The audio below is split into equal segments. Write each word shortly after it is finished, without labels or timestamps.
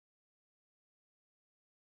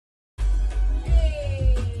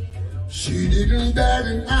She didn't bat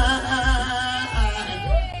an eye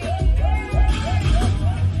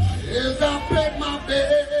as I played my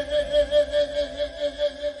bed.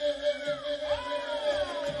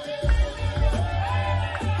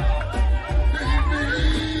 Baby,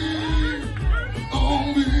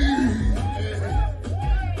 on me.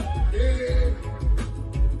 Yeah.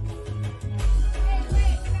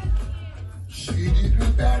 She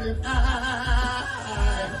didn't bat an eye.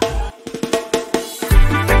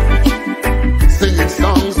 Singing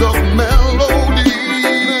songs of melody,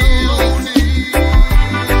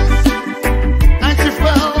 and she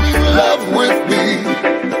fell in love with me.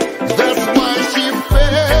 That's why she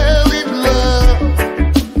fell in love.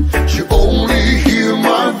 She only hear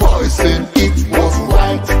my voice and it was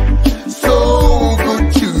right. So good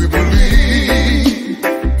to believe.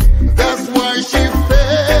 That's why she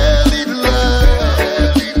fell in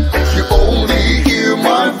love. She only hear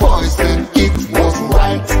my voice and it was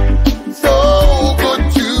right. So good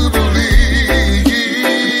to believe.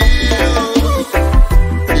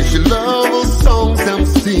 If you love the songs I'm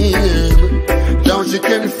singing, don't you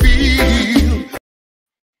can feel.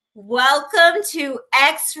 Welcome to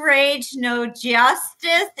XRaged No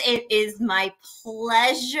Justice. It is my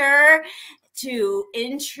pleasure to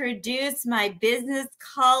introduce my business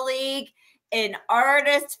colleague, an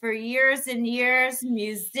artist for years and years,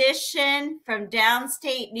 musician from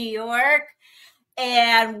downstate New York,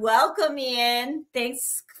 and welcome Ian.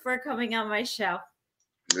 Thanks for coming on my show.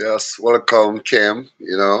 Yes, welcome, Kim.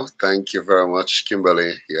 Thank you very much,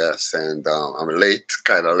 Kimberly. Yes, and I'm late,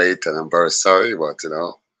 kind of late, and I'm very sorry, but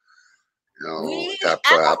We that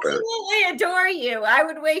will happen. absolutely adore you. I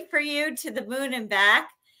would wait for you to the moon and back.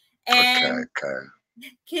 And Okay.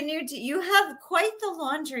 can you have quite the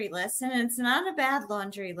laundry list, and it's not a bad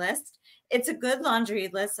laundry list. It's a good laundry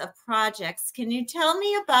list of projects. Can you tell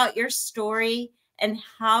me about your story and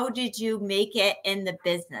how did you make it in the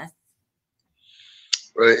business?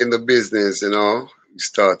 Well, in the business, we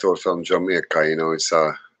start out from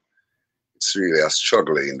Jamaica. It's really a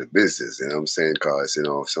struggle in the business. You know what I'm saying? Because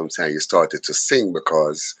sometimes you started to sing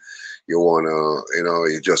because you wanna,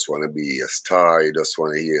 you just want to be a star. You just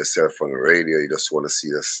want to hear yourself on the radio. You just want to see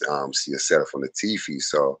yourself on the TV.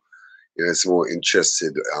 So, it's more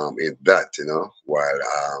interested in that. While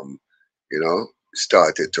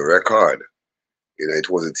started to record. It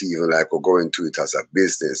wasn't even like we're going to it as a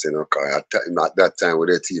business. Cause at that time with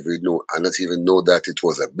the TV, I not even know that it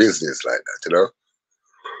was a business like that.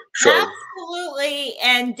 So absolutely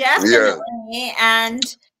and definitely, yeah. And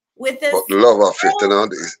with this but love of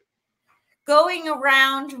it, going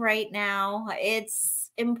around right now,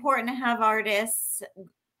 it's important to have artists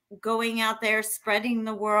going out there spreading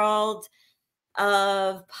the world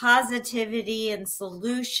of positivity and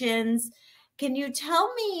solutions. Can you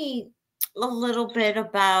tell me a little bit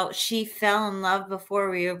about She Fell in Love before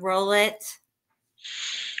we roll it?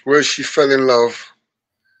 Well, She Fell in Love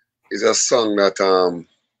is a song that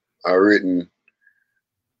I written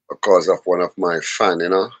because of one of my fans,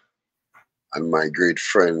 and my great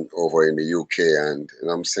friend over in the UK, and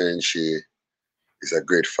I'm saying she is a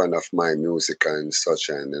great fan of my music and such,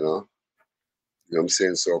 and what I'm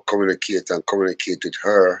saying, so communicate with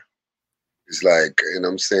her is like, what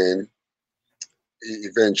I'm saying,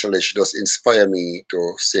 eventually she just inspired me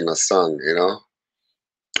to sing a song,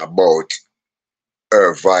 about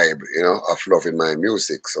her vibe, of loving my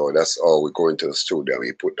music. So that's all we go into the studio and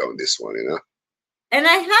we put down this one, And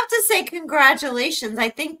I have to say congratulations. I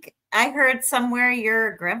think I heard somewhere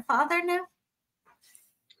you're a grandfather now.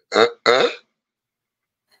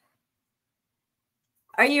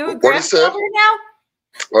 Are you a grandfather now?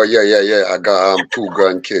 Oh yeah. I got two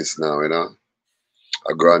grandkids now,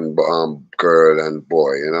 a grand girl and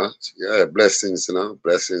boy, Yeah, blessings,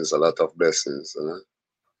 blessings, a lot of blessings,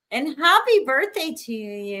 And happy birthday to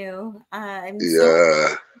you. I'm so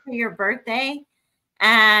happy for your birthday.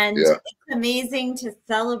 And it's amazing to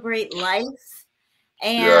celebrate life.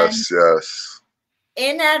 And yes.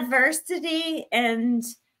 In adversity, and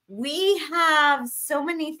we have so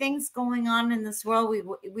many things going on in this world.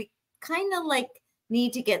 We kind of like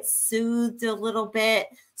need to get soothed a little bit.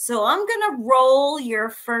 So I'm going to roll your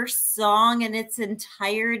first song in its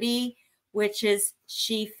entirety, which is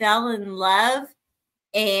She Fell in Love.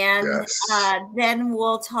 And then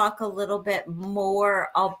we'll talk a little bit more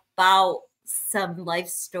about some life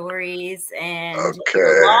stories and a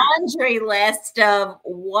laundry list of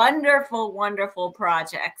wonderful, wonderful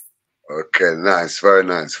projects. Okay, nice, very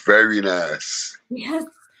nice, very nice. Yes.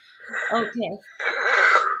 Okay.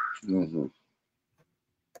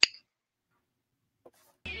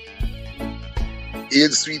 You're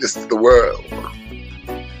the sweetest in the world.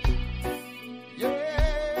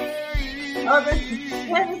 Oh, this is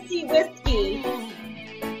Tennessee whiskey.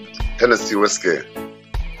 Tennessee whiskey.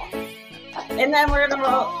 And then we're gonna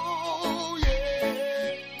roll. Oh,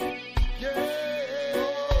 yeah, yeah.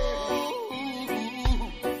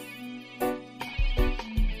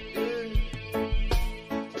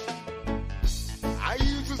 I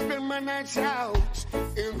used to spend my nights out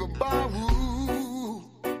in the bar room.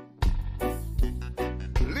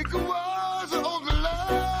 Liquor was the only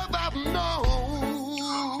love I've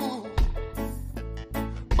known.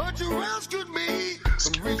 But you rescued me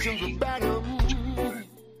from reaching the bottom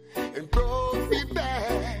and brought me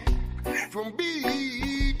back from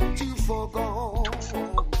being too far gone.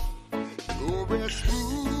 Your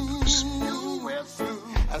rescue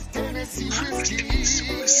as Tennessee whiskey.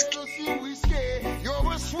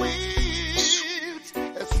 You're as sweet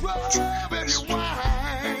as strawberry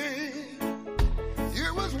wine.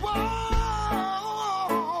 You're as warm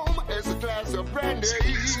as a glass of brandy.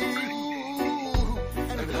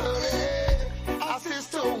 And honey, I stay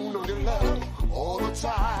stoned on your love all the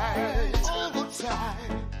time, all the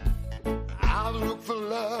time. I look for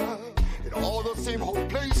love in all the same old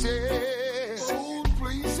places,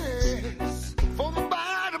 For the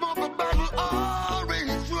bottom of the bottle,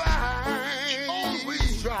 always dry.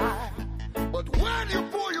 But when you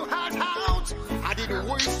pour your heart out, I didn't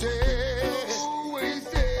waste it.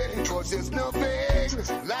 Cause there's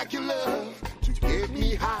nothing like your love to get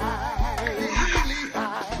me high, really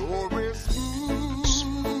high. You're as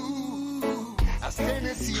smooth as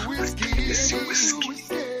Tennessee whiskey. You're as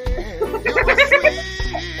sweet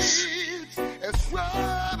as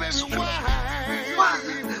strawberry wine.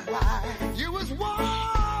 You as warm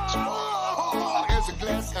as a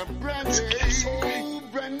glass of brandy.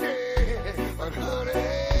 But honey,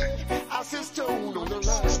 I sit stoned on the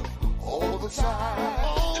love all the time,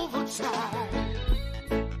 all the time.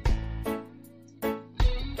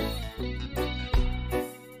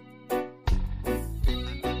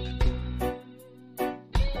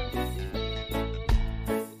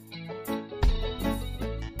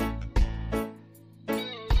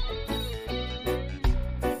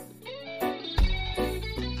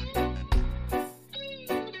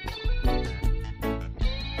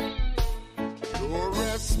 You're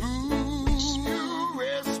as smooth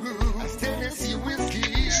as Tennessee whiskey.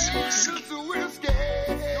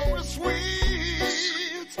 You're as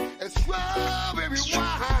sweet as strawberry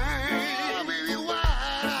wine.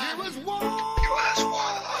 You're as warm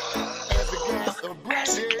as a glass of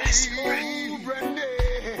brandy.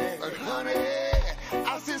 But honey,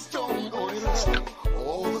 I sit stoned on your love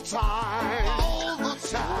all the time, all the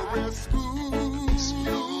time.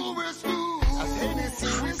 You're as smooth as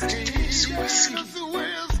Tennessee whiskey.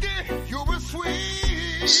 You're as sweet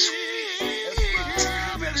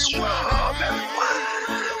as strawberry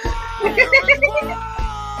wine. You're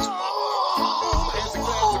as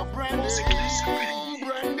warm as a glass of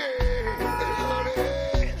brandy.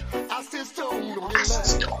 I stay stoned on your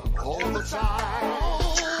love all the time.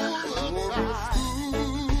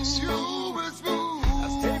 You're as smooth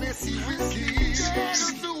as Tennessee whiskey.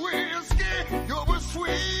 You're as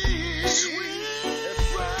sweet as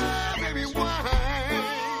strawberry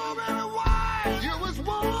wine. You was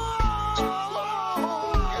warm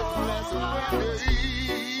as a glass of brandy.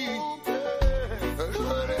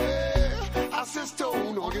 I sit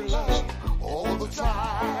stoned on your love all the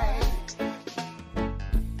time.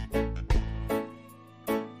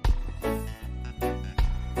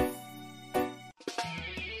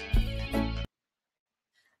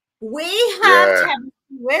 We have Yeah. Tennessee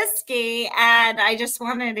whiskey, and I just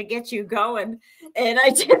wanted to get you going. And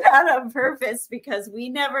I did that on purpose because we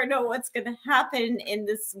never know what's going to happen in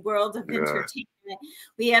this world of Yeah. entertainment.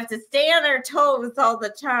 We have to stay on our toes all the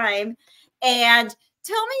time. And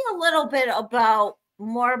tell me a little bit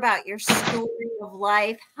more about your story of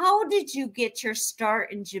life. How did you get your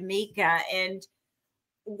start in Jamaica? And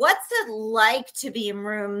what's it like to be in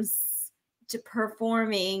rooms to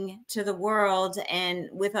performing to the world and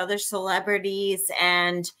with other celebrities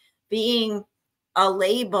and being a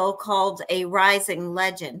label called a rising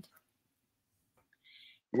legend?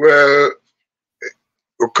 Well,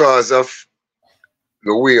 because of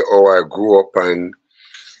the way how I grew up and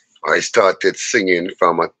I started singing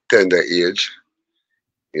from a tender age,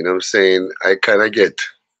 you know what I'm saying, I kind of get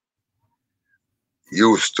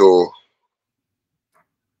used to,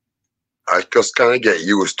 I just kind of get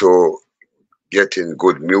used to getting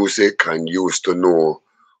good music and used to know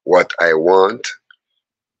what I want,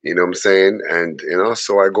 you know what I'm saying? And, you know,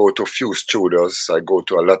 so I go to a few studios. I go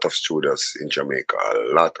to a lot of studios in Jamaica,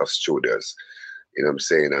 a lot of studios, you know what I'm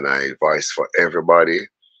saying? And I voice for everybody.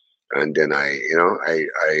 And then I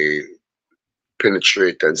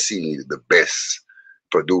penetrate and see the best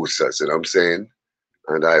producers, you know what I'm saying?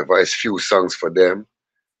 And I advise few songs for them,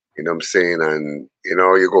 you know what I'm saying? And, you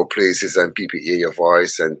know, you go places and people hear your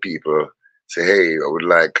voice and people say, hey, I would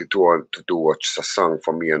like to want to do a song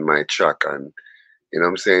for me on my track. And, you know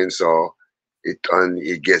what I'm saying? So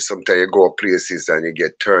you get, sometimes you go places and you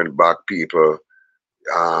get turned back. People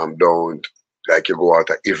don't, like, you go out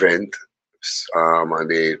at event, and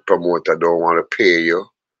the promoter don't want to pay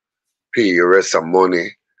you rest some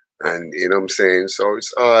money. And, you know what I'm saying? So Oh,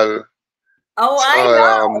 it's I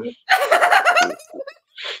all, know.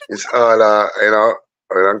 it's all, you know,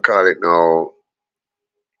 I don't call it now,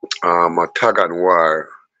 a tug and war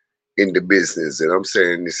in the business. You know what I'm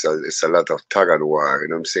saying? It's a lot of tug and war. You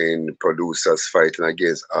know what I'm saying? Producers fighting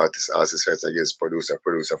against artists, artists fighting against producer,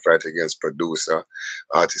 producer fighting against producer,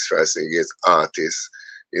 artists fighting against artists.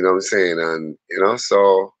 You know what I'm saying? And, you know,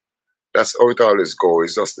 so that's how it always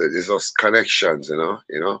goes. It's just connections, you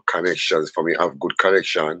know, connections. For me, have good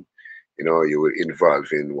connection, you know, you will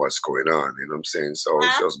involve in what's going on. You know what I'm saying? So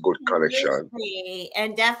it's just good connection. Absolutely,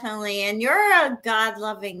 and definitely. And you're a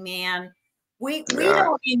God-loving man. We Yeah.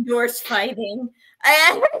 don't endorse fighting.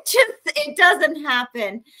 It doesn't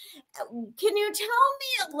happen. Can you tell me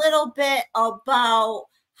a little bit about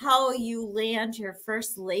how you land your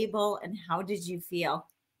first label and how did you feel?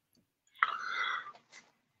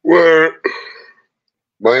 Well,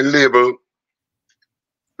 my label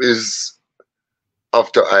is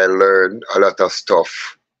after I learned a lot of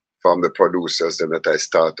stuff from the producers that I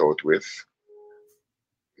start out with.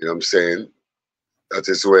 You know what I'm saying? That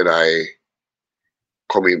is when I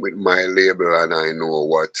come in with my label and I know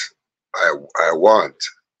what I want.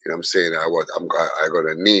 You know what I'm saying? What I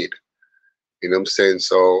gonna need. You know what I'm saying?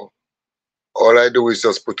 So all I do is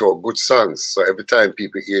just put out good songs. So every time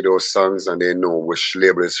people hear those songs and they know which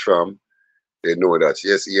label it's from, they know that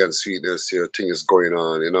yes, Ian Sweetness, your thing is going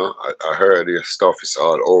on. You know, I heard your stuff is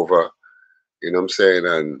all over. You know what I'm saying?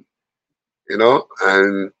 And you know,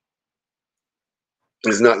 and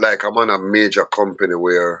it's not like I'm on a major company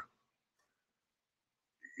where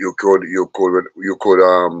you could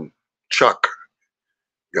track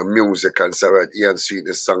your music and say, right, Ian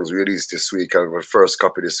Sweetness songs released this week, and the first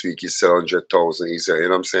copy this week is 700,000. He's a, you know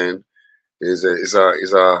what I'm saying? Is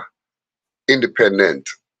a independent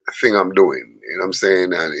thing I'm doing. You know what I'm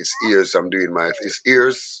saying? And it's ears I'm doing it's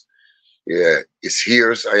ears, yeah, it's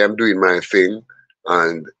ears I am doing my thing,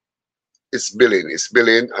 and it's billing,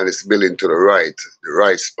 and it's billing to the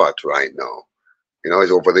right spot right now. You know,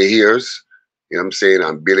 it's over the years. You know what I'm saying?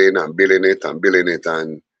 I'm billing it,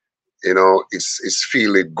 and you know, it's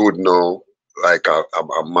feeling good now. Like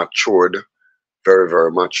I'm matured, very,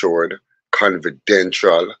 very matured,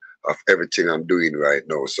 confidential of everything I'm doing right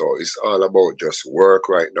now. So it's all about just work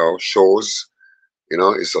right now, shows. You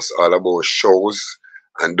know, it's just all about shows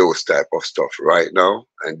and those type of stuff right now.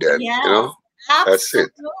 And then, you Yes, know, that's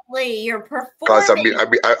it. absolutely. You're Cause performing.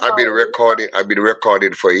 I've been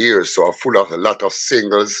recording for years, so I'm full of a lot of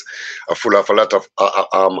singles. I'm full of a lot of have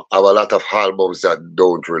a lot of albums that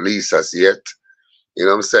don't release as yet. You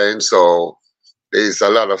know what I'm saying? So there's a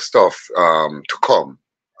lot of stuff to come,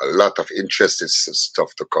 a lot of interesting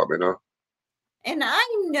stuff to come. You know. And I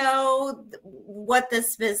know what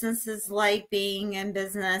this business is like being in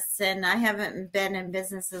business, and I haven't been in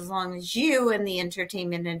business as long as you in the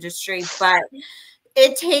entertainment industry, but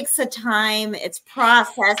it takes a time, it's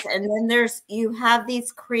process, and then you have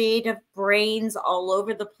these creative brains all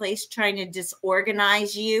over the place trying to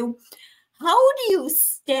disorganize you. How do you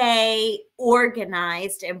stay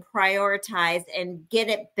organized and prioritize and get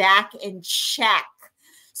it back in check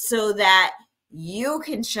so that you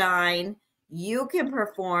can shine, you can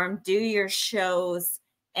perform, do your shows,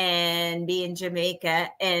 and be in Jamaica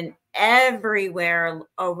and everywhere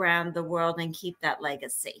around the world and keep that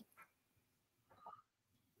legacy?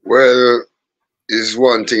 Well, it's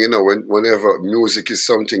one thing, you know, whenever music is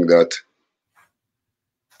something that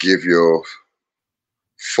give you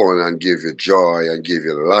fun and give you joy and give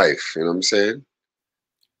you life, you know what I'm saying?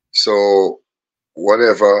 So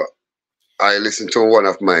whenever I listen to one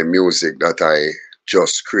of my music that I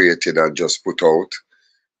just created and just put out,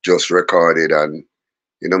 just recorded, and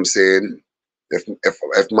you know what I'm saying?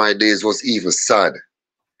 If my days was even sad,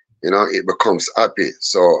 you know, it becomes happy.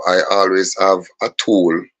 So I always have a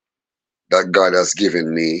tool that God has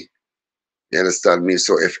given me. You understand me?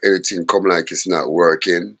 So if anything come like it's not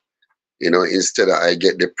working, you know, instead of I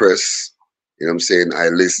get depressed, you know what I'm saying, I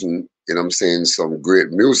listen, you know what I'm saying, some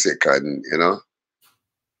great music, and you know,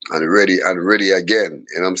 and ready again.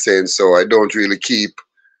 You know what I'm saying? So I don't really keep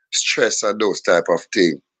stress and those type of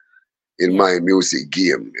thing in Yeah. my music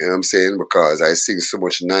game. You know what I'm saying? Because I sing so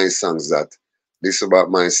much nice songs that this about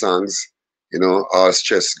my songs, all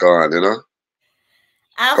stress gone,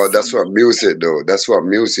 Because that's what Absolutely. music do. That's what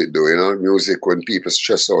music do, Music, when people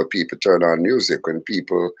stress out, people turn on music. When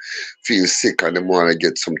people feel sick and they want to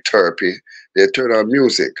get some therapy, they turn on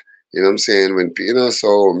music. You know what I'm saying?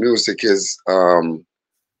 So music is a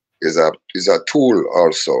tool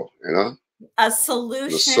also, A the soul.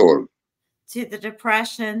 solution to the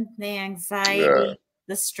depression, the Yeah, anxiety,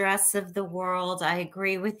 the stress of the world. I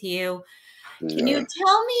agree with you. Can yeah. you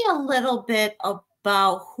tell me a little bit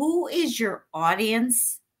about who is your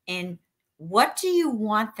audience and what do you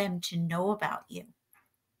want them to know about you?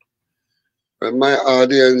 And my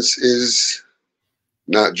audience is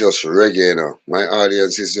not just reggae, My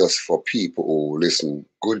audience is just for people who listen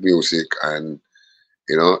good music and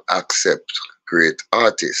accept great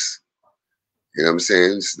artists. You know what I'm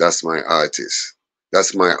saying? That's my artist.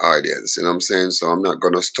 That's my audience. You know what I'm saying? So I'm not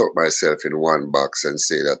gonna stuck myself in one box and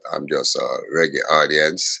say that I'm just a reggae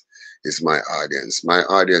audience. It's my audience. My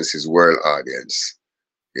audience is world audience.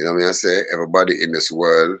 You know what I mean? I say everybody in this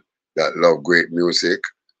world that love great music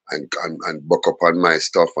and book up on my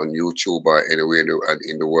stuff on YouTube or anywhere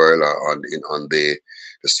in the world or on the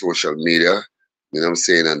social media. You know what I'm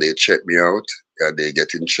saying? And they check me out. They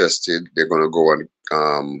get interested. They're gonna go and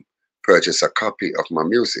purchase a copy of my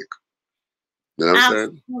music. You know what I'm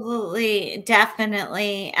saying? Absolutely,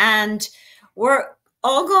 definitely. And we're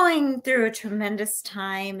all going through a tremendous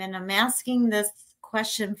time. And I'm asking this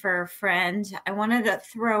question for a friend. I wanted to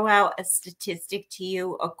throw out a statistic to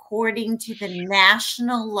you according to the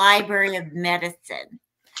National Library of Medicine.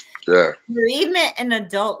 Yeah. Bereavement in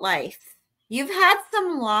adult life. You've had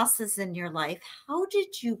some losses in your life. How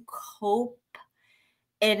did you cope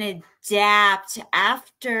and adapt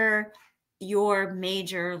after your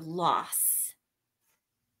major loss?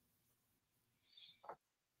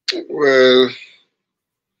 Well,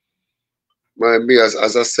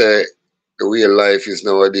 as I say, the way life is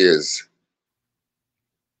nowadays,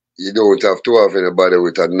 you don't have to have anybody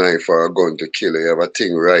with a knife or a gun to kill you. You have a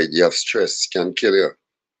thing right. You have stress can kill you.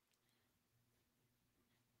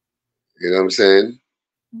 You know what I'm saying?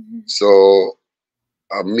 Mm-hmm. So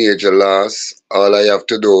a major loss, all I have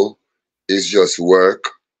to do is just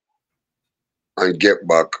work and get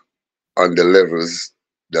back on the levels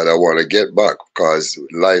that I want to get back, because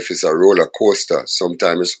life is a roller coaster.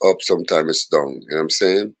 Sometimes it's up, sometimes it's down. You know what I'm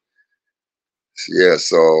saying? Yeah,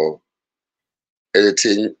 so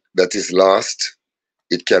anything that is lost,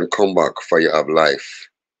 it can come back for you have life.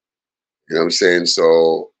 You know what I'm saying?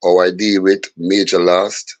 So how I deal with major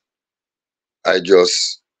loss, I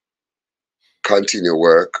just continue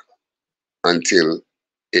work until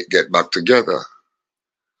it get back together.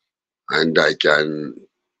 And I can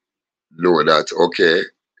know that, okay,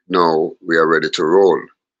 now we are ready to roll,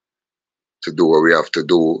 to do what we have to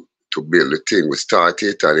do to build the thing. We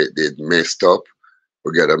started and it did messed up.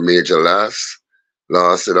 We get a major loss, you know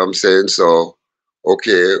what I'm saying? So,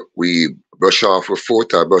 okay, we brush off with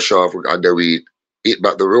foot, I brush off, and then we hit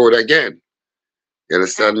back the road again. You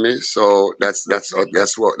understand me? So that's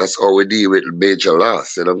how we deal with major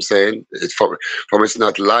loss. You know what I'm saying? It's from it's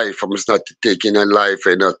not life, from it's not taking a life,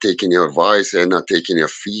 and not taking your voice, and not taking your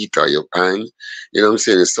feet or your hand. You know what I'm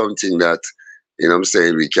saying? It's something that, you know what I'm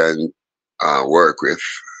saying, we can work with,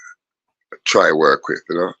 try work with.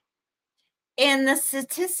 And the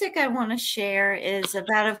statistic I want to share is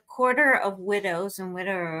about a quarter of widows and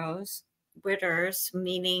widowers,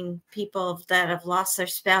 meaning people that have lost their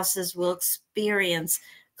spouses, will experience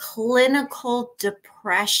clinical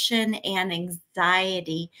depression and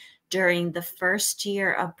anxiety during the first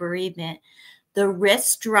year of bereavement. The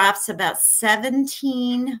risk drops about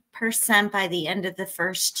 17% by the end of the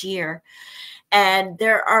first year. And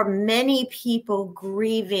there are many people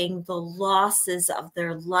grieving the losses of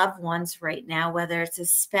their loved ones right now, whether it's a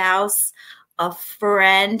spouse, a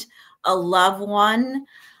friend, a loved one.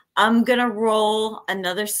 I'm going to roll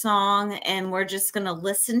another song and we're just going to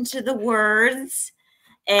listen to the words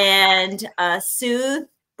and soothe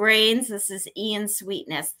brains. This is Ian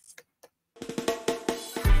Sweetness.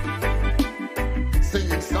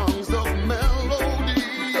 Singing songs of melody.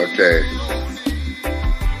 Okay.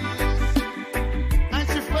 And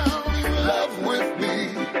she fell in love with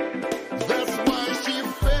me. That's why she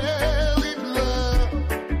fell in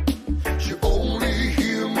love. She only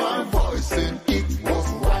hear my voice and it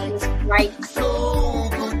was right. Right. So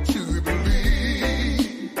good to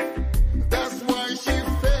believe. That's why she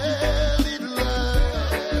fell in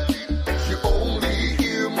love. She only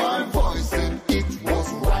hear my voice and it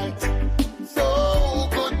was right. So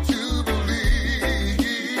good to believe.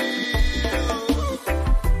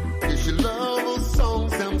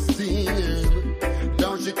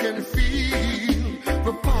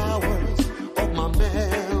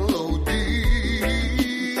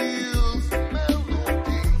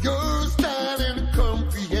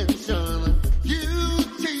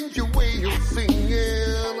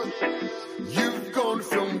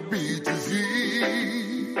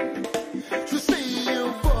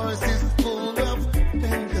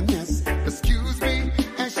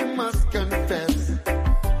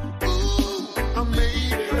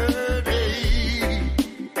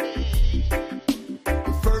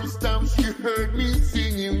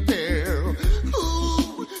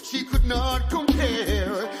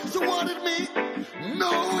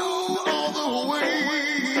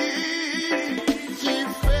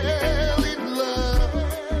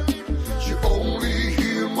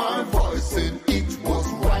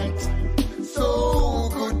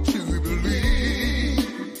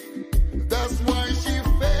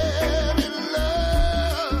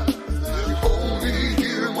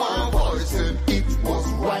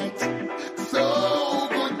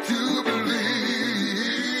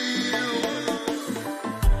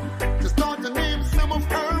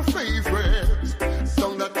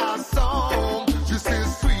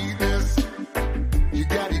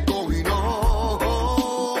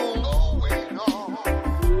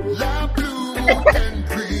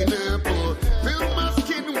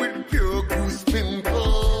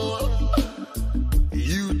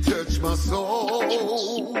 my soul.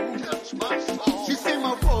 She say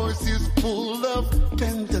my voice is full of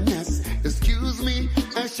tenderness. Excuse me,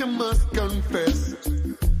 I she must confess.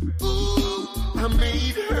 Ooh, I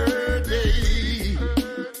made her day.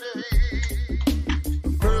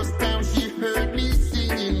 First time she heard me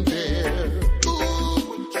singing there.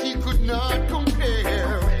 Ooh, she could not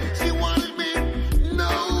compare. She wanted me no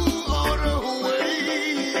other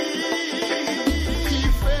way. She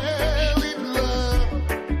fell in love.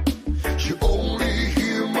 She only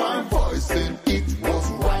hear my voice and it was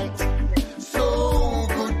right. So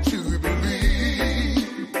good to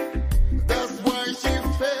believe. That's why she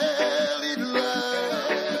fell in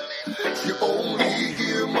love. She only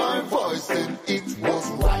hear my voice and it was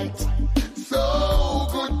right. So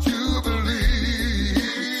good to believe.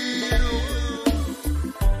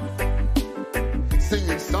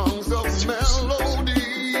 Singing songs of melody.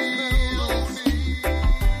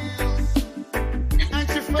 And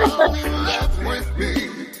she fell in love with me,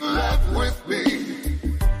 love with me.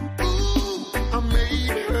 Ooh, I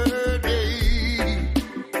made her day.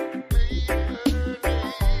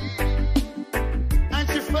 And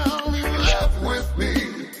she fell in love with me,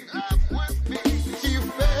 love with me. She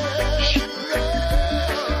fell in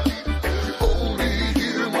love. She only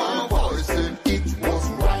hear my voice and it was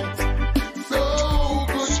right. So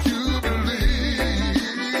good to believe.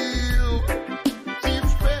 She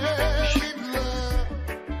fell in love.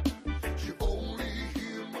 She only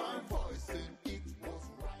hear my voice and it was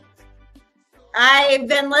right. I've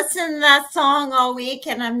been listening to that song all week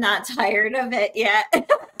and I'm not tired of it yet.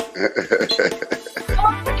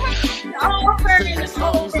 Over and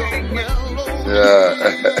Songs over. of melody. Yeah.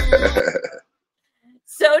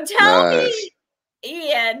 So tell Nice. me,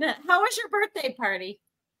 Ian, how was your birthday party?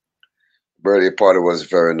 Birthday party was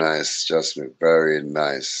very nice, just very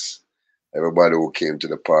nice. Everybody who came to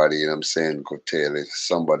the party, you know what I'm saying, could tell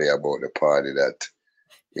somebody about the party that,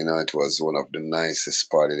 you know, it was one of the nicest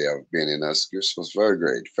party they have been in. This was very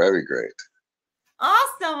great, very great.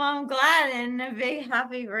 Awesome. I'm glad and a big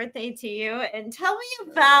happy birthday to you. And tell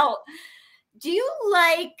me about, do you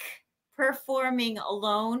like performing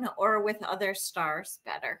alone or with other stars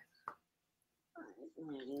better?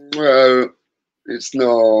 Well, it's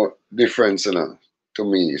no difference, you know. To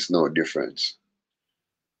me, it's no difference.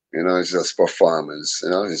 You know, it's just performance. You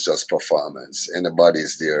know, it's just performance.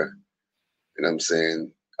 Anybody's there. You know what I'm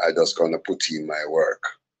saying? I just gonna put in my work.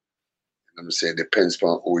 You know what I'm saying? Depends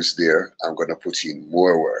on who is there. I'm gonna put in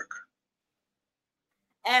more work.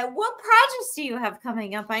 What projects do you have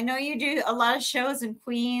coming up? I know you do a lot of shows in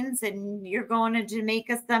Queens and you're going to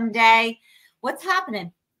Jamaica someday. What's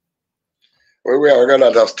happening? Well, we have a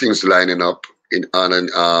lot of things lining up in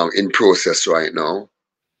process right now.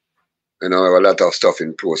 You know, we have a lot of stuff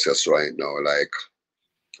in process right now, like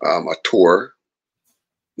a tour.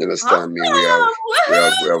 You understand me? Awesome!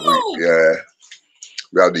 Woohoo! Yeah,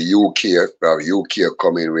 we have the UK, we have UK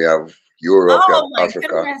coming, we have Europe, we have Oh my Africa.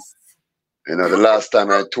 goodness. You know, the last time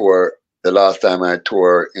I tour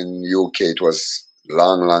in UK, it was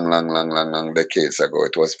long decades ago.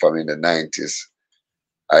 It was from in the 90s.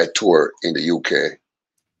 I toured in the UK.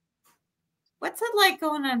 What's it like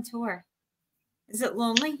going on tour? Is it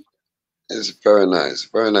lonely? It's very nice,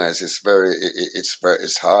 very nice.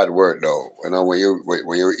 It's hard work though. You know, when you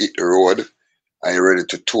hit the road and you're ready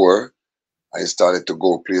to tour, I started to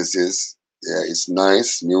go places. Yeah, it's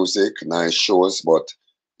nice music, nice shows, but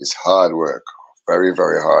it's hard work. Very,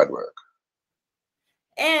 very hard work.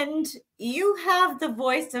 And you have the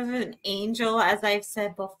voice of an angel, as I've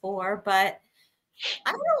said before, but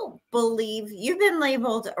I don't believe you've been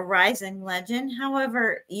labeled a rising legend.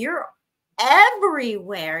 However, you're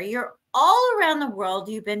everywhere. You're all around the world.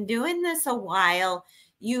 You've been doing this a while.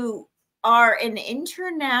 You are an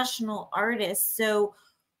international artist. So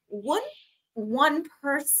wouldn't one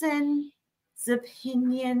person's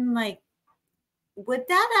opinion, like, would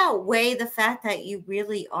that outweigh the fact that you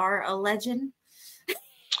really are a legend?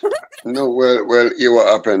 No, well, you what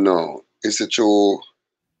happened now. It's a true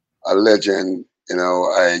a legend. You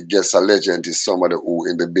know, I guess a legend is somebody who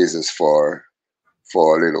in the business for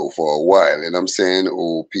for a while. You know what I'm saying?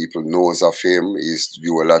 Who people knows of him. He's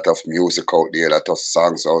do a lot of music out there, a lot of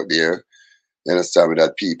songs out there. You understand me?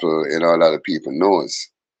 That people, you know, a lot of people knows.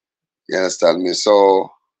 You understand me?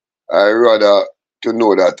 So I rather to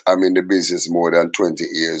know that I'm in the business more than 20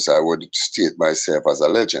 years, I would state myself as a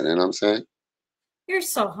legend. You know what I'm saying? You're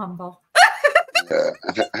so humble. Yeah.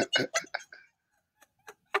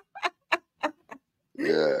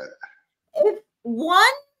 Yeah. If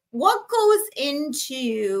what goes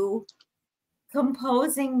into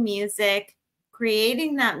composing music,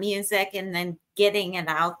 creating that music, and then getting it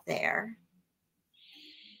out there?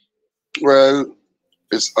 Well,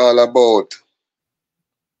 it's all about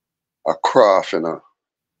a craft, you know.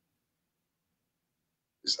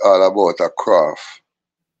 It's all about a craft.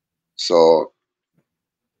 So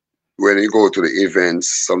when you go to the events,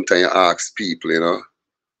 sometimes you ask people, you know,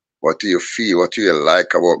 what do you feel? What do you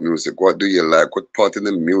like about music? What do you like? What part of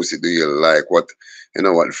the music do you like? What, you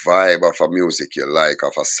know, what vibe of a music you like,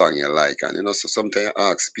 of a song you like? And, you know, so sometimes you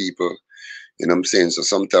ask people, you know what I'm saying? So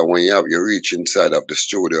sometimes when you reach inside of the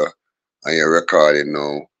studio and you're recording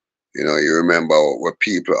now, you know, you remember what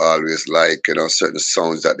people always like, you know, certain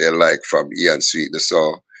sounds that they like from Ian Sweetness.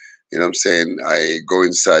 So, you know what I'm saying? I go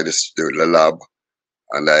inside the lab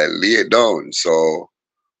and I lay it down. So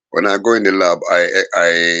when I go in the lab,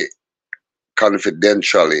 I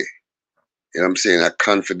confidentially, you know what I'm saying, I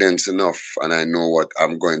confidence enough and I know what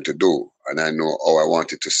I'm going to do and I know how I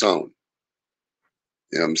want it to sound.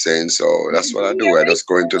 You know what I'm saying? So that's You what do I do. your I just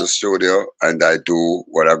go into the research. studio and I do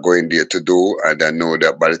what I go in there to do. And I know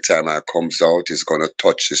that by the time I comes out, it's gonna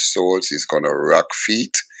touch his souls, it's gonna rock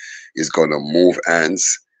feet, it's gonna move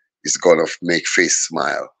hands, it's gonna make face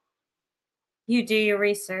smile. You do your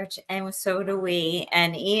research, and so do we.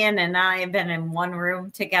 And Ian and I have been in one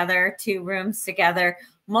room together, two rooms together,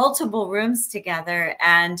 multiple rooms together.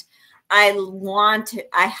 And I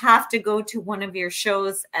have to go to one of your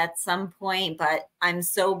shows at some point, but I'm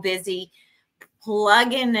so busy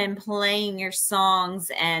plugging and playing your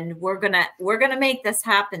songs, and we're gonna make this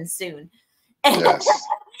happen soon. Yes,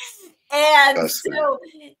 And that's right. so,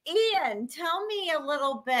 Ian, tell me a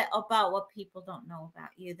little bit about what people don't know about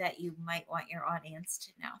you that you might want your audience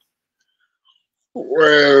to know.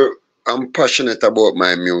 Well, I'm passionate about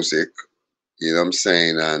my music, you know what I'm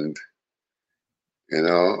saying? And you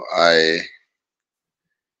know, I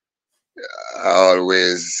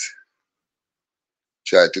always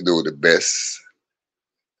try to do the best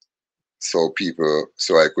so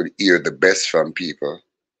I could hear the best from people.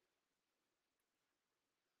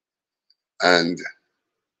 And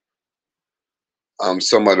I'm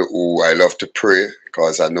somebody who I love to pray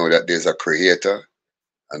because I know that there's a creator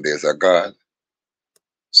and there's a God.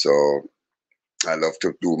 So I love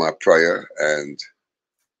to do my prayer and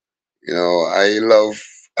you know, I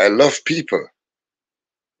love people.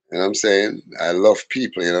 You know what I'm saying? I love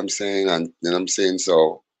people, you know what I'm saying? And you know what I'm saying?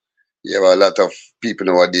 So you have a lot of people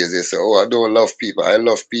nowadays, they say, oh, I don't love people. I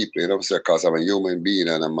love people, you know what I'm saying? Because I'm a human being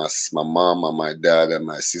and my mom and my dad and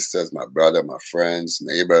my sisters, my brother, my friends,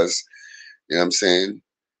 neighbors, you know what I'm saying?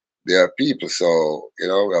 They are people, so you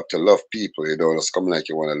know we have to love people. You know, it's come like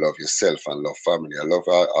you want to love yourself and love family. I love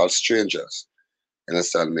all strangers. You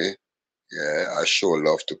understand me? Yeah, I show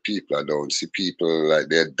love to people. I don't see people like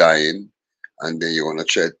they're dying, and then you want to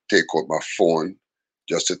try to take out my phone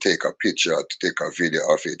just to take a picture, to take a video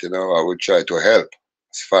of it. You know, I would try to help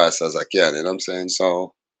as fast as I can. You know what I'm saying?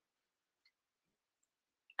 So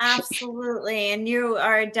Absolutely. And you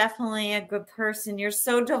are definitely a good person. You're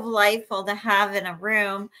so delightful to have in a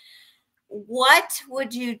room. What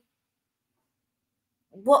would you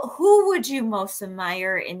who would you most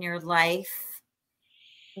admire in your life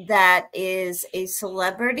that is a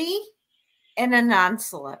celebrity and a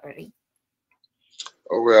non-celebrity?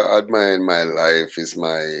 what I admire in my life is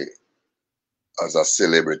my as a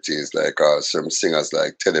celebrity is like some singers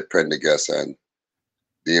like Teddy Pendergrass and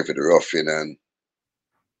David Ruffin and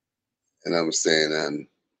you know what I'm saying and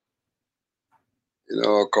you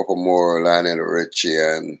know a couple more Lionel Richie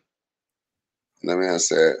and you know what I mean I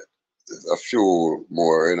say there's a few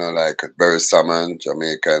more you know like Barry Salmon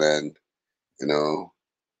Jamaican and you know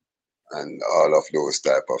and all of those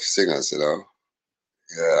type of singers you know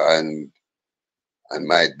yeah and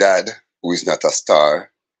my dad who is not a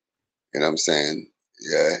star you know what I'm saying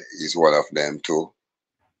yeah he's one of them too.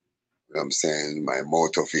 You know what I'm saying? My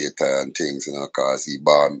motivator and things, you know, cause he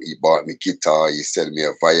bought me guitar, he sent me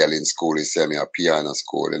a violin school, he sent me a piano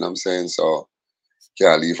school, you know what I'm saying? So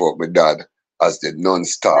can't leave out my dad as the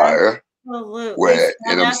non-star Absolutely. where, you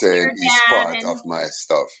Shout know what I'm out to saying, your he's dad part of and my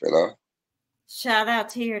stuff, you know? shout out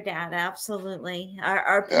to your dad. Absolutely.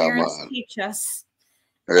 Our Yeah, parents man. teach us.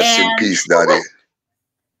 Rest in And peace, daddy.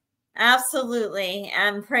 absolutely.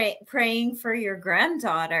 I'm praying for your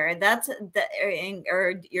granddaughter. That's the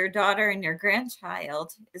or your daughter and your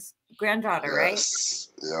grandchild is granddaughter, right? Yes.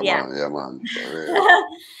 Yeah. Yeah, man, for real.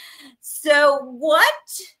 So,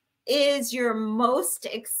 what is your most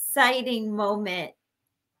exciting moment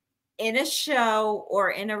in a show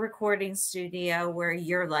or in a recording studio where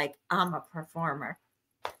you're like, I'm a performer?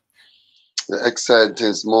 The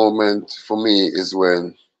exciting moment for me is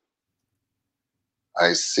when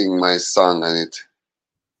I sing my song and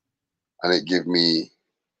it give me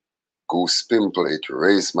goose pimple, it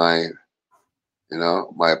raise my you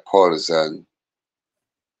know, my pulse, and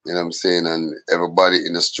you know what I'm saying, and everybody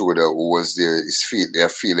in the studio who was there is they're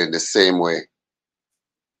feeling the same way.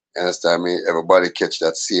 You understand me? Everybody catch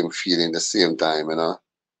that same feeling the same time, you know.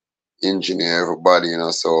 Engineer, everybody, you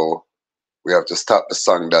know, so we have to stop the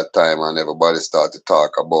song that time and everybody start to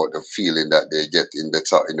talk about the feeling that they get in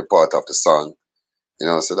the part of the song. You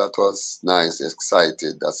know, so that was nice,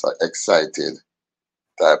 excited. That's an excited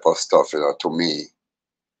type of stuff, you know, to me.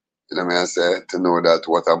 You know what I mean? I say, to know that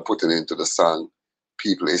what I'm putting into the song,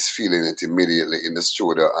 people is feeling it immediately in the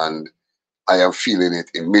studio, and I am feeling it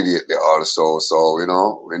immediately also. So, you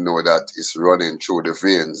know, we know that it's running through the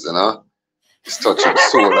veins, you know. It's touching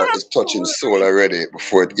soul already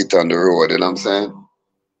before it hit on the road, you know what I'm saying?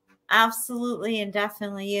 Absolutely and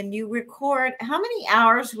definitely. And you record, how many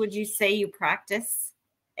hours would you say you practice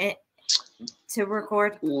it to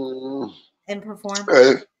record and perform?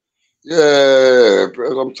 Yeah,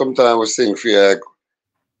 sometimes we sing for like,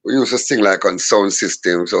 we used to sing like on sound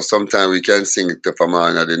system, so sometimes we can sing it till from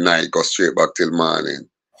morning of the night, go straight back till morning.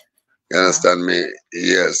 You understand me?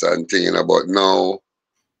 Yes, I'm thinking about now.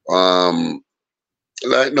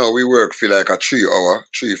 Like now we work for like a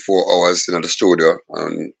 3, 4 hours in the studio,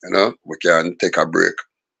 and you know we can take a break.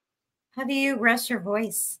 How do you rest your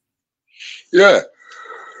voice? Yeah,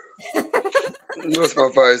 that's my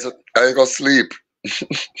voice. I go sleep.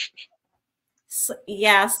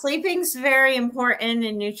 Yeah, sleeping's very important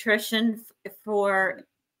in nutrition for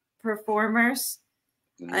performers.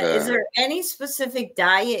 Is there any specific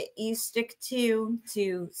diet you stick to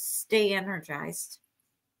stay energized?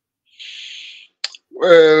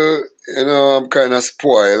 Well, you know, I'm kind of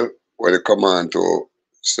spoiled when it come on to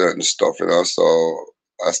certain stuff, you know, so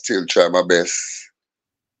I still try my best,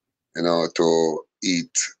 you know, to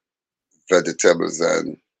eat vegetables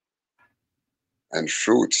and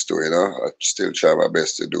fruits too, you know. I still try my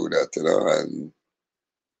best to do that, and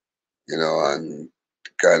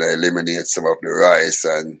kind of eliminate some of the rice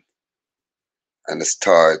and the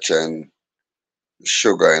starch and the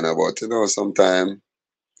sugar, you know. But you know, sometimes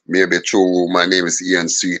maybe through my name is Ian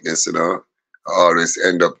Sweetness, you know, I always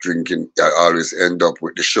end up with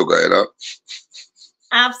the sugar, you know.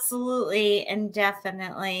 Absolutely and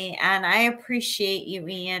definitely. And I appreciate you,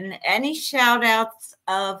 Ian. Any shout outs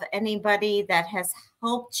of anybody that has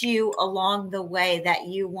helped you along the way that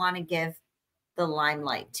you want to give the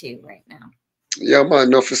limelight to right now? Yeah, man,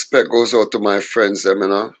 enough respect goes out to my friends, them, you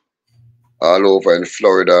know, all over in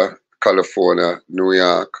Florida, California, New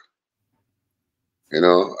York, you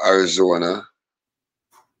know, Arizona,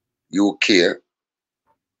 UK, you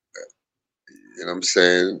know what I'm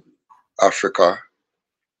saying, Africa.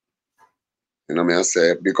 You know what I mean? I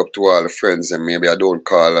say big up to all the friends, and maybe I don't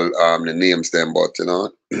call the names them, but you know,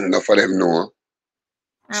 enough of them know.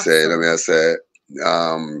 Say, you know what I mean? I say, you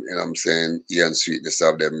know what I'm saying, Ian Sweetness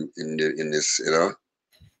have them in this, you know,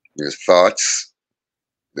 in his thoughts.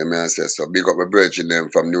 You know what I mean? I say, so big up my brethren them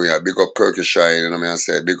from New York, big up Kirkshire, you know what I mean? I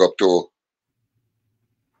say, big up to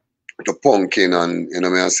Pumpkin, and you know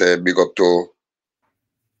what I mean? I say, big up to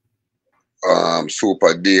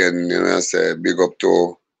Super D, and you know, I say big up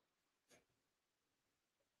to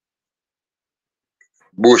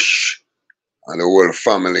Bush and the whole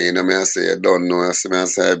family. You know, me I say I don't know. I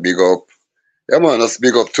say big up. Yeah, man, just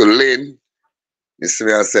big up to Lynn. You see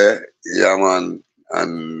me I say, yeah, man,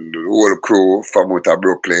 and the whole crew from out of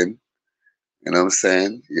Brooklyn. You know what I'm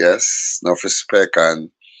saying? Yes, enough respect, and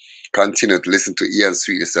continue to listen to Ian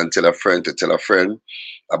Sweetness and tell a friend to tell a friend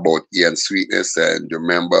about Ian Sweetness. And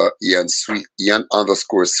remember Ian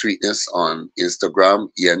underscore Sweetness on Instagram,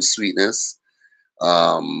 Ian Sweetness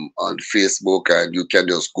on Facebook, and you can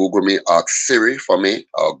just Google me, ask Siri for me,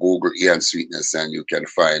 or Google Ian Sweetness, and you can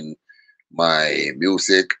find my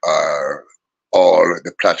music or all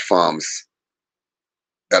the platforms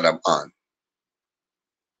that I'm on.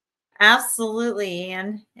 Absolutely,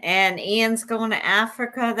 Ian. And Ian's going to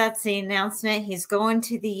Africa. That's the announcement. He's going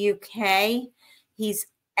to the UK. He's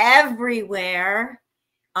everywhere.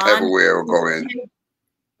 Everywhere we're going.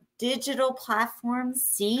 Digital platforms,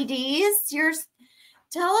 CDs.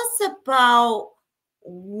 Tell us about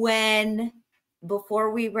when,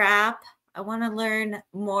 before we wrap, I want to learn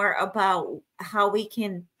more about how we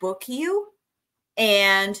can book you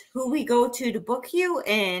and who we go to book you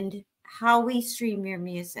and how we stream your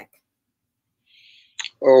music.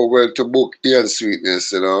 Oh, well, to book Ian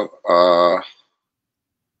Sweetness, you know,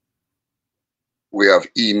 we have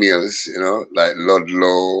emails, you know, like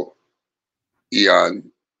Ludlow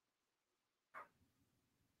Ian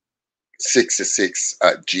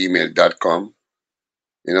 66@gmail.com.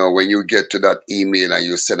 You know, when you get to that email and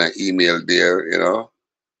you send an email there, you know,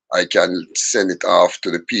 I can send it off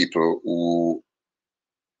to the people who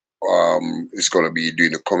is going to be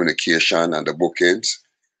doing the communication and the bookings.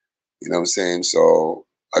 You know what I'm saying? So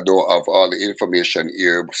I don't have all the information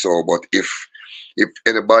here. So, but if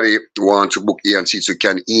anybody wants to book Ian Seats, you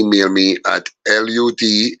can email me at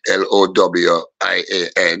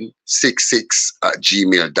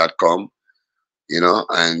lutlowian66@gmail.com. You know,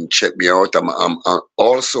 and check me out. I'm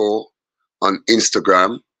also on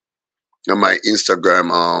Instagram. And my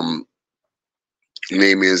Instagram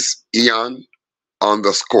name is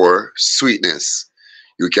Ian_sweetness.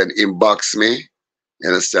 You can inbox me, you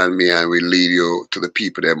understand me, and we lead you to the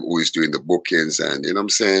people them who is doing the bookings, and you know what I'm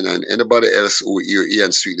saying. And anybody else who hear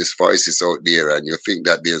Ian Sweetness voices out there, and you think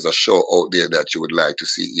that there's a show out there that you would like to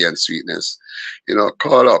see Ian Sweetness, you know,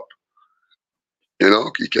 call up. You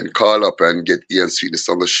know, you can call up and get Ian Sweetness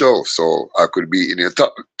on the show, so I could be in your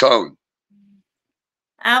town.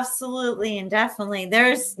 Absolutely and definitely.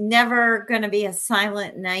 There's never going to be a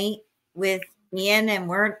silent night with Ian, and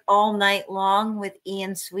we're all night long with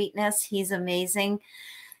Ian Sweetness. He's amazing.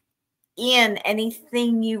 Ian,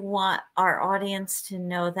 anything you want our audience to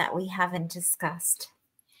know that we haven't discussed?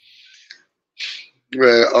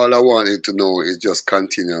 Well, all I wanted to know is just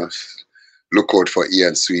continue. Look out for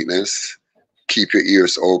Ian Sweetness. Keep your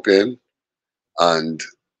ears open, and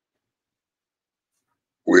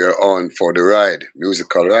we are on for the ride,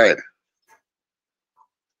 musical ride.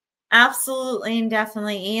 Absolutely and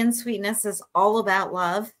definitely. Ian Sweetness is all about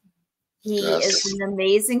love. He is an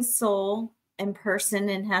amazing soul and person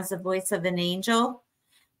and has the voice of an angel.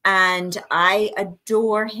 And I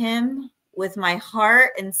adore him with my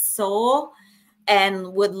heart and soul,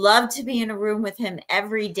 and would love to be in a room with him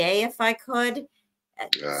every day if I could.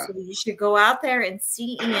 So you should go out there and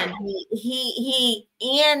see Ian.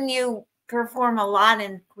 Ian, you perform a lot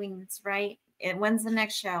in Queens, right? And when's the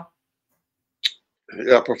next show?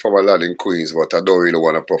 Yeah, I perform a lot in Queens, but I don't really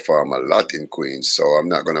want to perform a lot in Queens, so I'm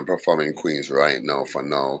not going to perform in Queens right now for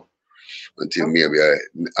now, until maybe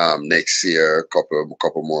next year, a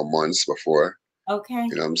couple more months before. Okay.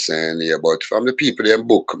 You know what I'm saying? Yeah, but from the people they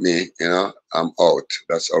book me, you know, I'm out.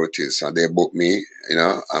 That's how it is. And they book me, you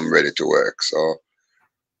know, I'm ready to work. So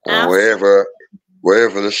wherever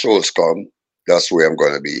the shows come, that's where I'm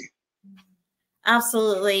going to be.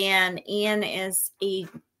 Absolutely. And Ian is a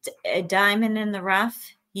diamond in the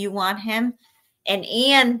rough. You want him. And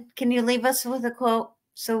Ian, can you leave us with a quote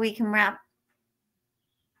so we can wrap?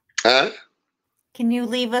 Huh? Can you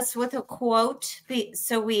leave us with a quote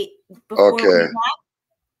before we wrap?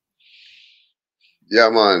 Yeah,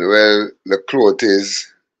 man. Well, the quote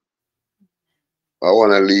is, I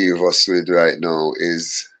want to leave us with right now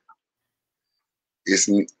is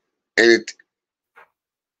it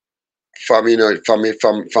from, you know, from me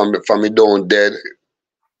down dead,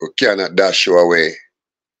 we cannot dash you away.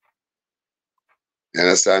 You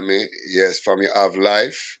understand me? Yes, from you have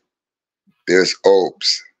life, there's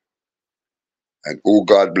hopes. And who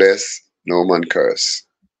God bless, no man curse.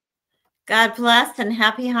 God bless, and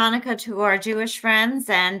happy Hanukkah to our Jewish friends.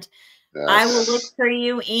 And I will look for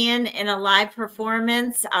you, Ian, in a live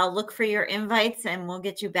performance. I'll look for your invites, and we'll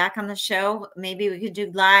get you back on the show. Maybe we could do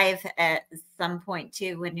live at some point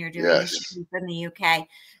too when you're doing shows in the UK.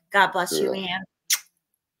 God bless you, Ian.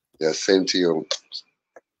 Yeah, same to you,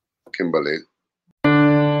 Kimberly.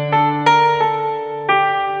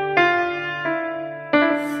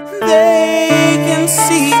 They can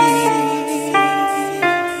see.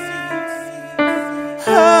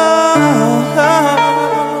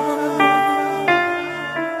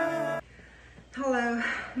 Hello,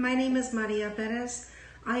 my name is Maria Perez.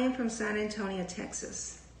 I am from San Antonio,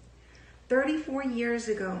 Texas. 34 years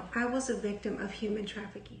ago, I was a victim of human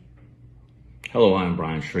trafficking. Hello, I'm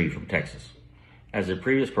Brian Shreve from Texas. As a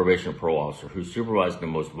previous probation parole officer who supervised the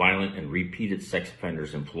most violent and repeated sex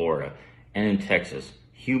offenders in Florida and in Texas,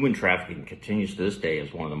 human trafficking continues to this day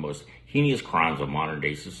as one of the most heinous crimes of modern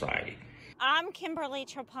day society. I'm Kimberly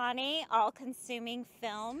Trapani, all-consuming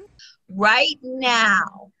film. Right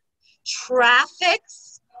now,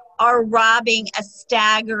 traffics are robbing a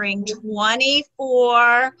staggering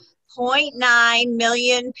 24.9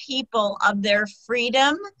 million people of their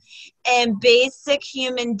freedom and basic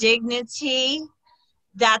human dignity.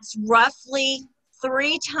 That's roughly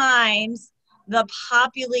 3 times the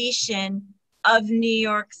population of New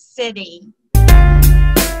York City.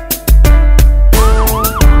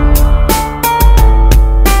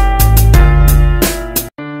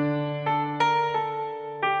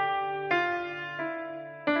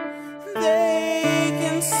 They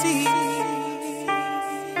can see.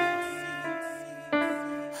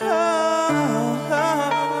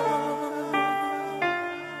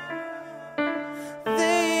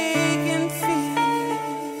 They can feel.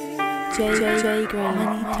 XRaged.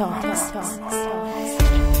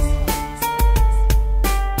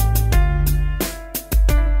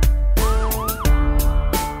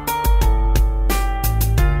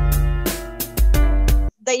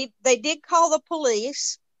 They did call the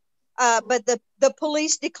police, but the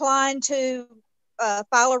police declined to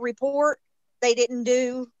file a report. They didn't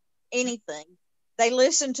do anything. They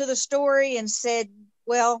listened to the story and said,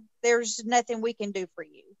 well, there's nothing we can do for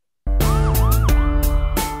you.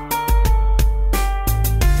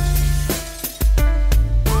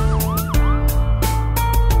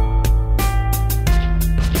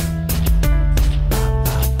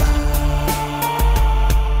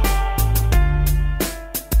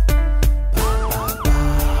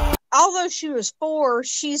 Although she was 4,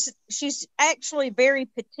 she's actually very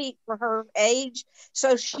petite for her age,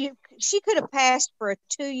 so she could have passed for a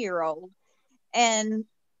 2-year-old, and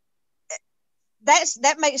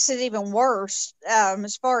that makes it even worse.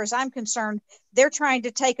 As far as I'm concerned, they're trying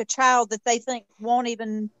to take a child that they think won't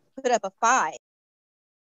even put up a fight.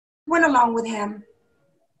 Went along with him,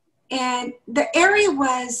 and the area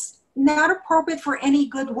was not appropriate for any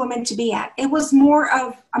good woman to be at. It was more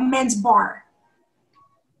of a men's bar.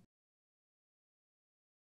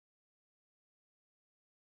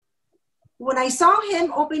 When I saw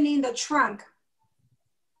him opening the trunk,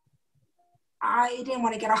 I didn't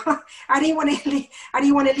want to get off. I didn't want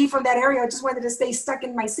to leave from that area. I just wanted to stay stuck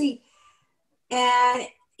in my seat. And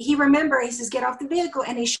he says, get off the vehicle.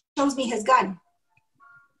 And he shows me his gun.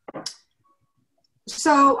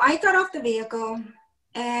 So I got off the vehicle,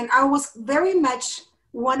 and I was very much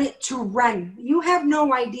wanted to run. You have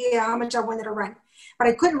no idea how much I wanted to run, but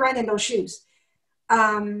I couldn't run in those shoes.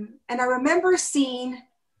 And I remember seeing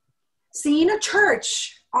a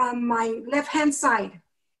church on my left-hand side.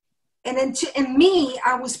 And then in me,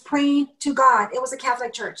 I was praying to God. It was a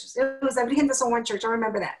Catholic church. It was a Virgen de San Juan church. I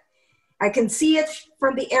remember that. I can see it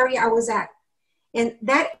from the area I was at. And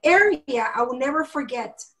that area, I will never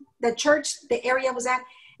forget. The church, the area I was at,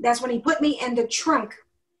 that's when he put me in the trunk.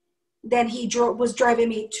 Then he was driving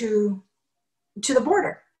me to the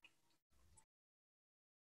border.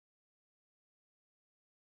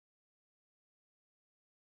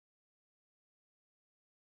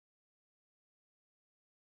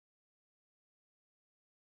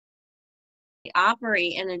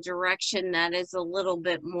 Operate in a direction that is a little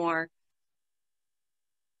bit more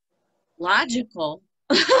logical.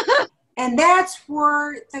 And that's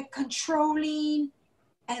where the controlling,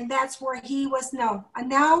 and that's where he was, no, and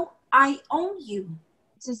now I own you.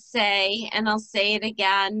 To say, and I'll say it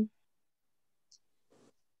again,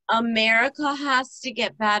 America has to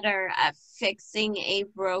get better at fixing a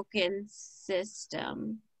broken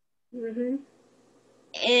system. Mm-hmm.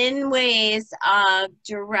 In ways of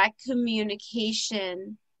direct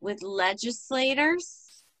communication with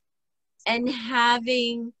legislators and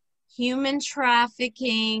having human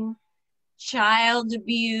trafficking, child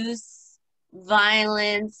abuse,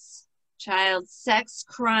 violence, child sex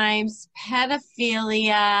crimes,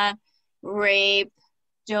 pedophilia, rape,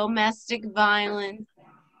 domestic violence,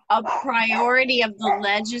 a priority of the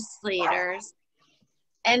legislators.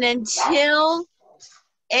 And until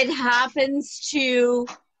it happens to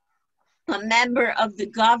a member of the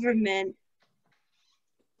government,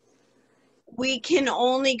 we can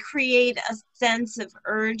only create a sense of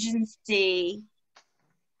urgency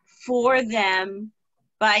for them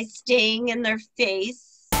by staying in their face.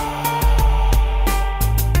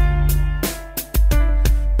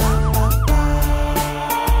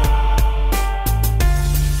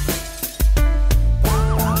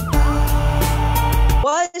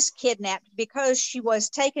 Was kidnapped because she was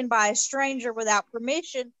taken by a stranger without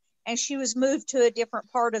permission, and she was moved to a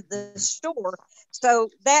different part of the store. So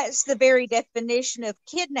that's the very definition of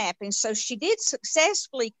kidnapping. So she did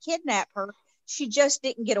successfully kidnap her. She just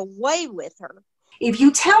didn't get away with her. If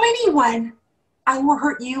you tell anyone, I will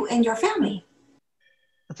hurt you and your family.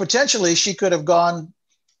 Potentially, she could have gone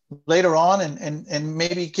later on and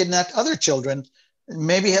maybe kidnapped other children,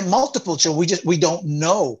 maybe have multiple children. We don't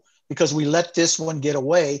know, because we let this one get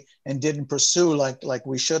away and didn't pursue like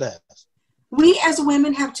we should have. We as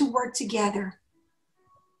women have to work together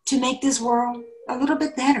to make this world a little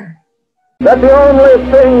bit better. That the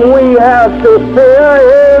only thing we have to fear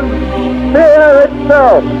is fear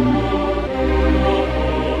itself.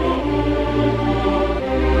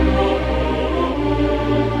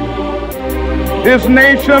 This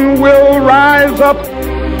nation will rise up.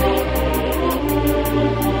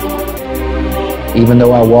 Even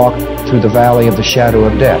though I walk through the valley of the shadow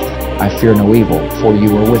of death, I fear no evil, for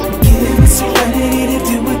you are with me. Given serenity to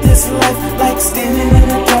do with this life, like standing in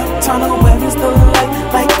a dark tunnel where is the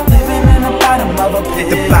light, like living in the bottom of a pit.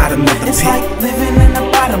 The bottom of the pit. It's like living in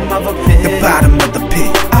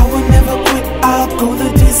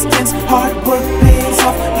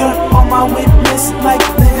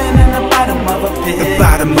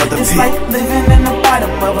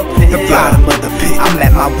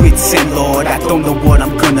wits end, Lord. I don't know what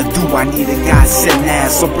I'm gonna do. I need a God sent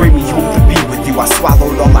ass, so bring me home to be with you. I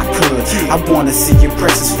swallowed all I could. I wanna see your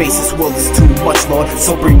precious face. This world is too much, Lord,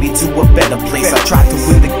 so bring me to a better place. I tried to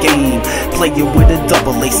win the game, play it with a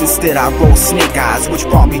double ace. Instead I rolled snake eyes, which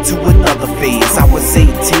brought me to another phase. I was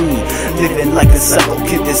 18, living like a psycho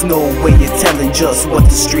kid. There's no way of telling just what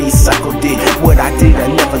the street cycle did. What I did, I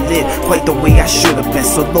never lived quite the way I should have been.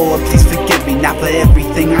 So Lord, please forgive me now for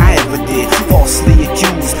everything I ever did. Falsely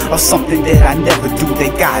accused of something that I never do. They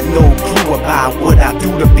got no clue about what I do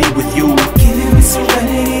to be with you. Giving me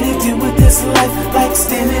serenity to deal with this life, like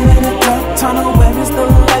standing in a dark tunnel where is the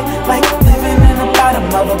light, like living in the bottom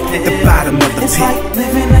of a pit. The bottom of the It's pit. like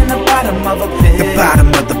living in the bottom of a pit. The bottom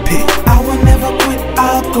of the pit. I will never quit,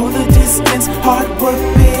 I'll go the distance. Hard work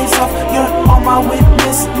pays off, you're on my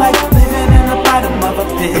witness. Like living in the bottom of a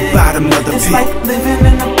pit. The bottom of the It's pit. like living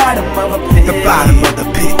in the bottom of a pit. The bottom of the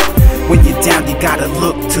pit. When you're down, you gotta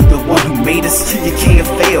look to the one who made us. You can't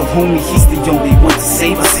fail, homie, he's the only one to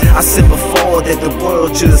save us. I said before that the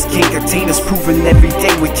world just can't contain us. Proving every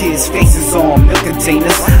day with kids' faces on milk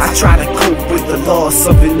containers. I try to cope with the loss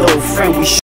of an old friend. We